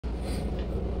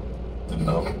You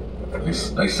know,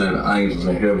 they said the angels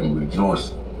in heaven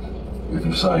rejoice if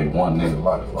you save one nigga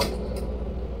life. Right?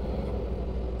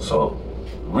 So,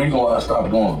 the reason why I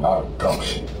stopped doing a lot of dumb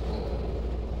shit.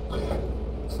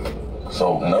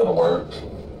 So, in other words,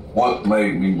 what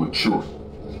made me mature?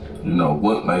 You know,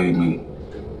 what made me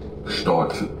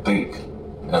start to think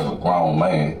as a grown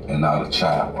man and not a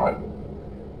child, right?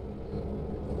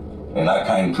 And I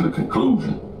came to the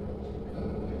conclusion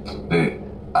that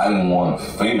I didn't want to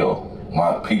fail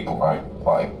my people, right?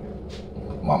 Like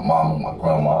my mama, my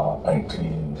grandma,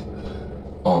 aunties,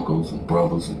 uncles and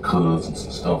brothers and cousins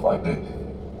and stuff like that.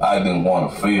 I didn't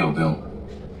want to fail them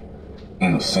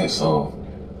in the sense of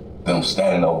them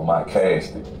standing over my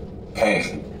casket,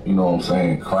 you know what I'm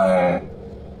saying, crying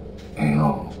and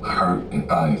hurt and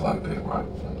things like that, right?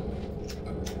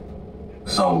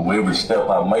 So every step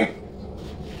I make,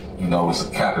 you know, it's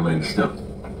a calculated step,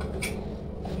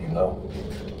 you know?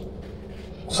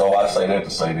 So I say that to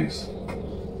say this.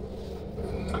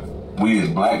 We as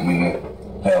black men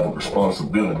have a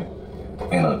responsibility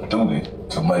and a duty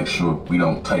to make sure we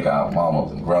don't take our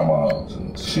mamas and grandmas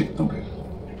and shit through that.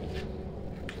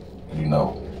 You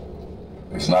know,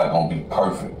 it's not gonna be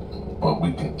perfect, but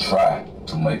we can try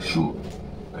to make sure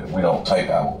that we don't take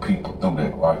our people through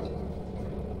that, right?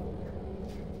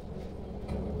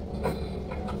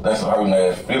 That's a hurting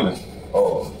ass feeling.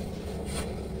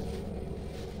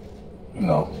 You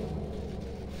know,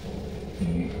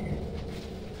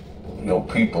 your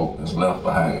people is left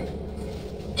behind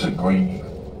to grieve,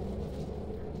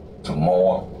 to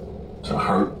mourn, to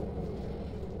hurt.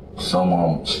 Some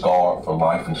of them scarred for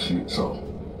life and shit. So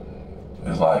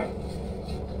it's like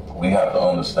we have to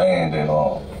understand that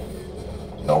no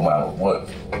matter what,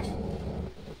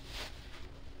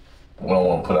 we don't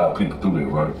want to put our people through that,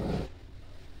 right?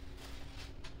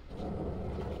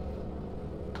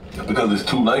 Because it's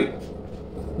too late.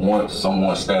 Once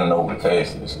someone's standing over the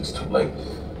casket, it's too late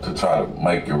to try to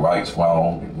make your rights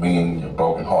wrong, your mean, your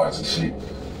broken hearts and shit.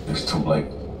 It's too late.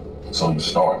 So you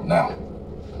start now.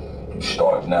 You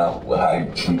start now with how you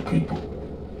treat people,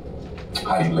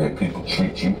 how you let people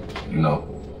treat you, you know,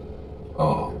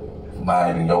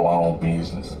 minding your own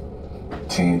business,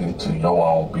 tending to your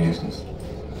own business,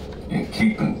 and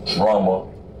keeping drama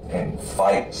and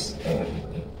fights and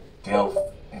death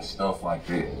and stuff like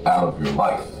that out of your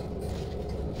life.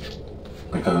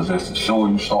 Because as the sure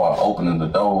you start opening the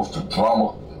doors to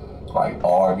drama, like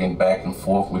arguing back and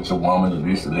forth with your woman or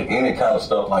this or that, any kind of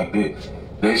stuff like that,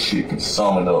 that shit can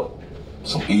summon up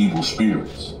some evil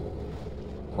spirits,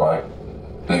 right?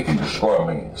 They can destroy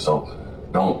men. So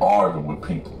don't argue with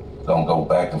people. Don't go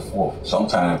back and forth.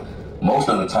 Sometimes, most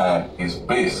of the time, it's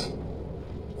best.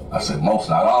 I said most,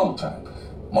 not all the time.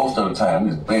 Most of the time,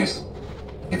 it's best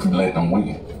if you let them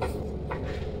win.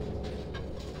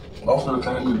 Most of the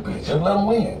time, it's best. Just let them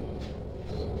win.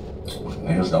 But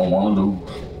niggas don't want to lose.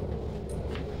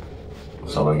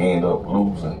 So they end up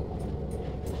losing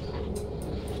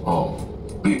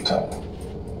big time.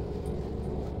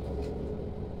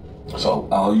 So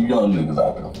all you young niggas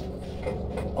out there,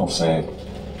 I'm saying,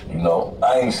 you know,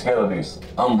 I ain't scared of this.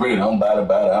 I'm ready. I'm about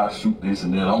it. I'll shoot this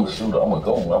and then I'm gonna shoot it. I'm gonna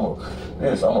go. I'm gonna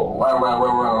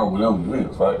run, whatever it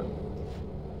is, right?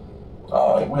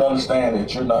 All right, we understand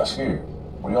that you're not scared.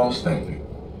 We understand that.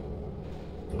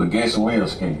 But guess who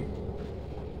is scared?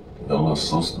 Your little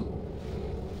sister,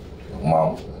 your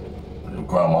mama, your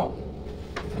grandma,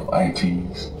 your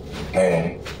aunties, your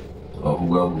daddy, or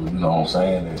whoever, you know what I'm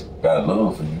saying, that got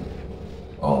love for you.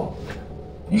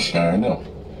 You scaring them.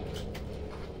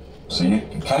 See,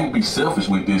 you can't be selfish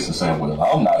with this and say, well,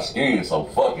 I'm not scared, so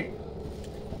fuck it.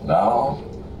 No,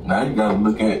 now you gotta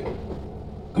look at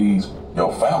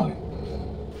your family.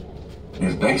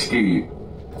 Is they scared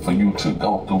for you to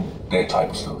go through that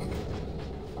type of stuff?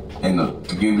 And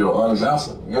to give you an honest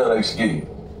answer, yeah, they scared.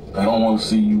 They don't want to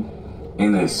see you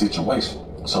in that situation.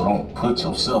 So don't put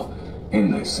yourself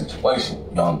in that situation,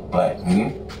 young black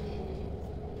men.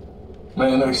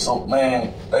 Man,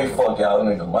 they fuck y'all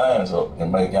niggas' minds up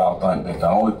and make y'all think that the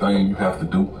only thing you have to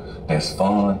do that's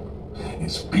fun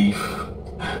is beef,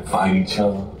 fight each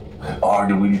other,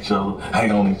 argue with each other,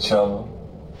 hate on each other.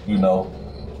 You know,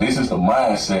 this is the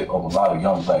mindset of a lot of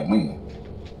young black men.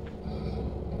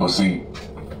 But see,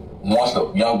 once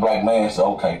the young black man says,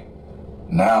 okay,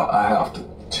 now I have to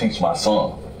teach my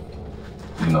son.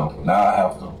 You know, now I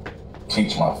have to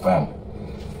teach my family.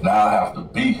 Now I have to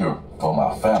be here for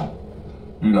my family.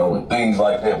 You know, and things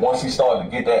like that. Once he started to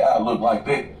get that outlook like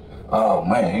that, oh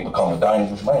man, he become a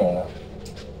dangerous man now.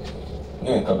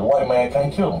 Yeah, because the white man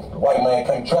can't kill him. The white man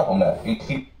can't trap him now.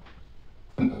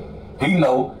 He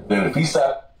know that if he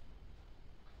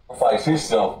sacrifice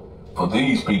himself for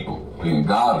these people, then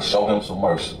God will show him some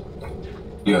mercy.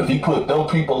 Yeah, if he put them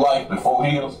people life before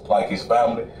his, like his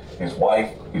family, his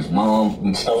wife, his mom,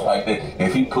 and stuff like that,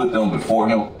 if he put them before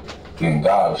him, then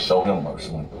God will show him mercy.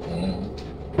 Mm-hmm.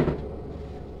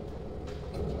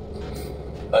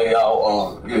 Hey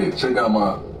y'all, yeah, check out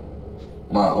my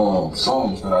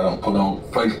songs that I done put on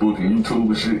Facebook and YouTube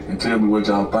and shit, and tell me what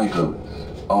y'all think of it.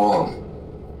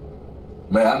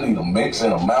 Man, I need a mix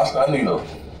and a master. I need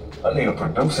a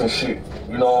producing shit.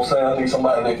 You know what I'm saying? I need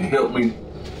somebody that can help me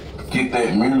get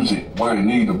that music where it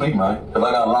need to be, man. Cause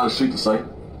I got a lot of shit to say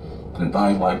and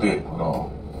things like that. But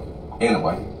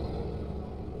anyway,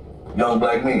 young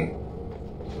black men,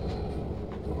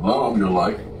 love your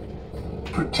life,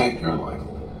 protect your life.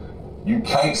 You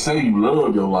can't say you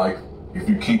love your life if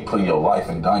you keep putting your life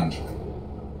in danger.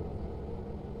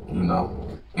 You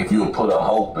know, if you'll put a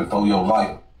hope before your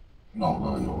life, you don't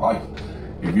love your life.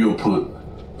 If you'll put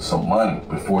some money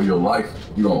before your life,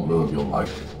 you don't love your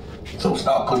life. So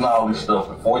stop putting all this stuff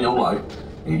before your life,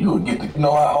 and you'll get to, you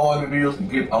know how hard it is to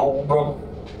get old, brother?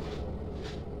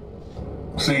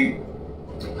 See,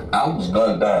 I was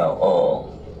gunned down,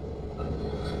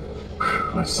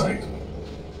 let's say,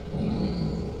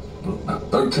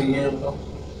 13 years ago,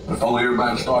 before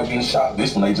everybody started getting shot.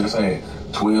 This one they just had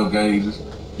 12 gauges,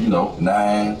 you know,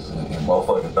 9s and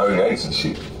motherfucking 38s and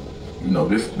shit. You know,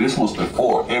 this was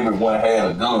before everyone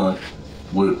had a gun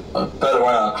with a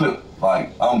 30-round clip.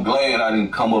 Like, I'm glad I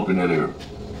didn't come up in that era.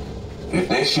 If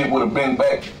that shit would have been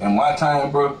back in my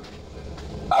time, bro,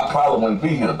 I probably wouldn't be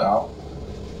here, dog.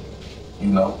 You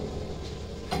know?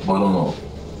 But,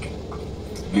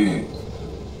 yeah.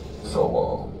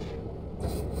 So,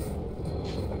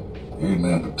 yeah,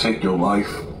 man, protect your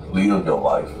life, live your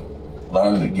life,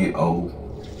 learn to get old,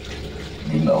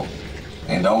 you know,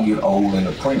 and don't get old in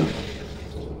the prison.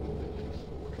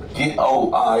 Get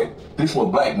old, all right, this is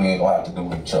what black men gonna have to do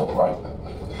with each other, right?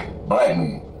 Black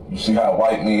men, you see how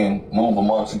white men move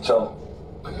amongst each other?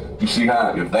 You see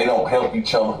how if they don't help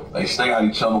each other, they stay out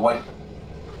each other's way?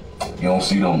 You don't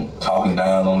see them talking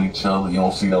down on each other, you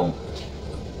don't see them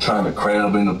trying to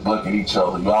crab in the bucket each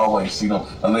other. You always see them,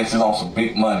 unless it's on some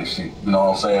big money shit. You know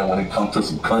what I'm saying? When it comes to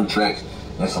some contracts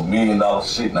and some $1 million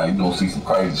shit, now you gonna see some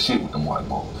crazy shit with them white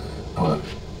boys. But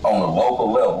on a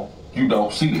local level, you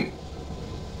don't see that.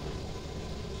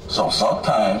 So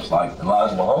sometimes, like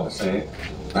Elijah Muhammad said,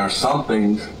 there's some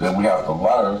things that we have to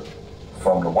learn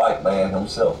from the white man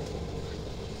himself.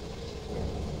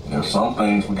 There's some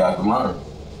things we got to learn,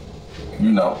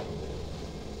 you know.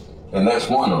 And that's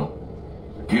one of them.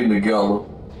 Getting together,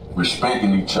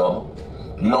 respecting each other.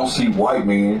 You don't see white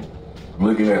men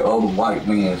looking at other white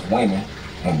men's women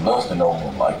and lusting over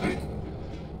them like that.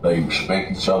 They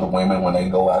respect each other, women, when they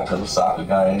go out to the soccer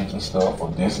games and stuff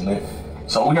or this and that.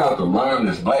 So we have to learn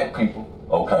as black people,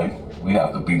 okay, we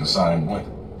have to be the same way.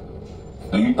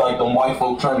 Do you think them white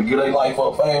folks trying to get their life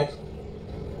up fast?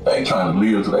 They trying to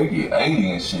live till they get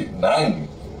 80 and shit, 90.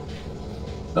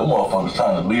 Them motherfuckers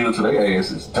trying to live till their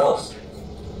ass is dust.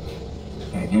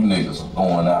 And you niggas are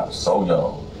going out so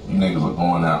young. You niggas are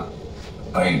going out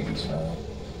babies, man.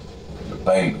 You're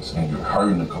babies, and you're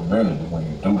hurting the community when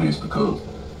you do this because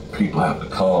people have to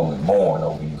come and mourn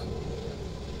over you.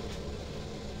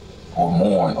 Or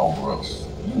mourn over us,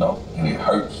 you know, and it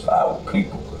hurts our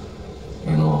people,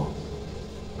 you know.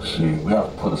 Shit, we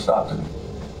have to put a stop to it.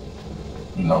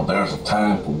 You know, there's a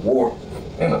time for war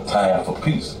and a time for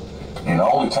peace. And the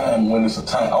only time there's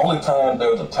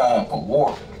a time for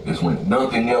war is when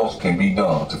nothing else can be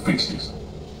done to fix this.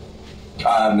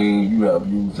 I mean, you have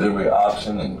used every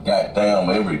option and goddamn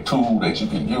every tool that you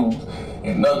can use,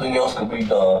 and nothing else can be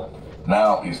done.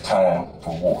 Now it's time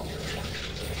for war.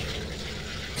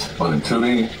 But until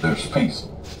then, there's peace.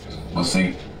 But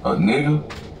see, a nigga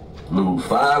lose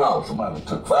 $5. Somebody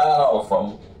took $5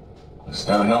 from him.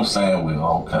 Instead of him saying,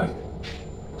 well, okay,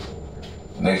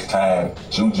 next time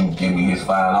Juju give me his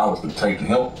 $5 to take to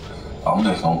him, I'm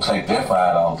just gonna take that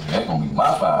 $5 and that's gonna be my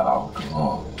 $5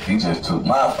 because he just took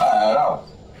my $5.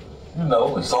 You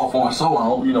know, and so forth and so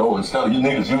on. You know, instead of you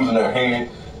niggas using their head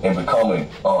and becoming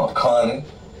cunning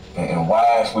and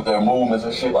wise with their movements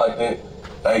and shit like that,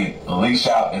 they leash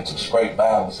out into straight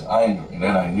violence and anger, and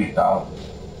that ain't it, dog.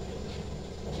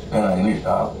 That ain't it,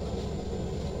 dog.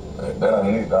 That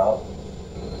ain't it, dog.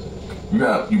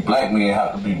 You black men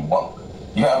have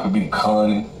to be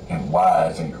cunning and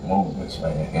wise in your movements,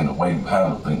 man, in the way you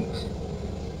handle things.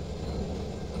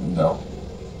 You know?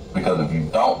 Because if you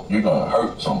don't, you're gonna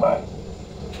hurt somebody.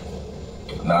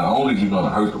 Not only are you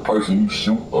gonna hurt the person you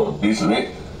shoot or this or that,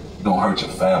 you're gonna hurt your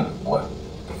family, boy.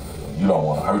 You don't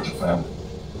wanna hurt your family.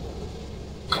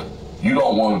 You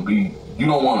don't You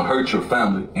don't want to hurt your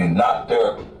family and not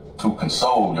there to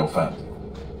console your family.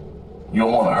 You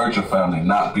don't want to hurt your family and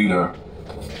not be there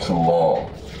to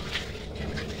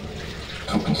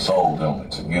console them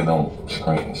and to give them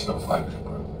strength and stuff like that,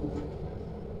 bro.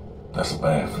 That's a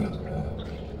bad feeling, man.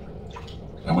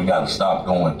 And we gotta stop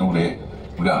going through that.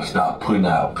 We gotta stop putting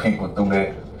our people through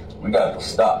that. We gotta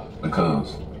stop,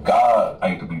 because God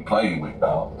ain't to be played with,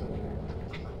 dog.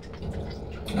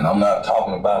 And I'm not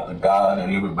talking about the God that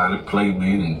everybody play with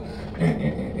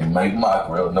and make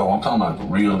mockery of. No, I'm talking about the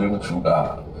real living true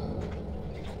God.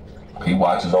 He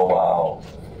watches over all,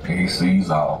 and he sees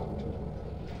all.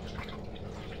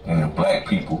 And if black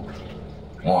people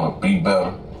want to be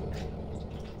better,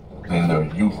 then their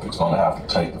youth is going to have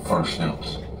to take the first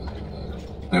steps.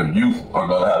 Their youth are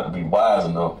going to have to be wise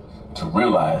enough to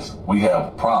realize we have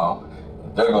a problem.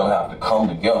 They're going to have to come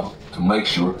together to make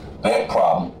sure that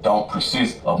problem don't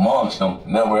persist amongst them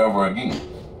never ever again.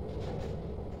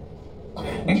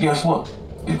 And guess what?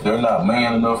 If they're not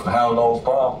man enough to handle those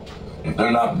problems, if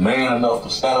they're not man enough to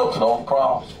stand up to those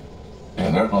problems,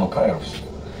 then they're going to perish.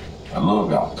 I love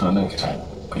y'all. Till next time.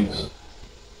 Peace.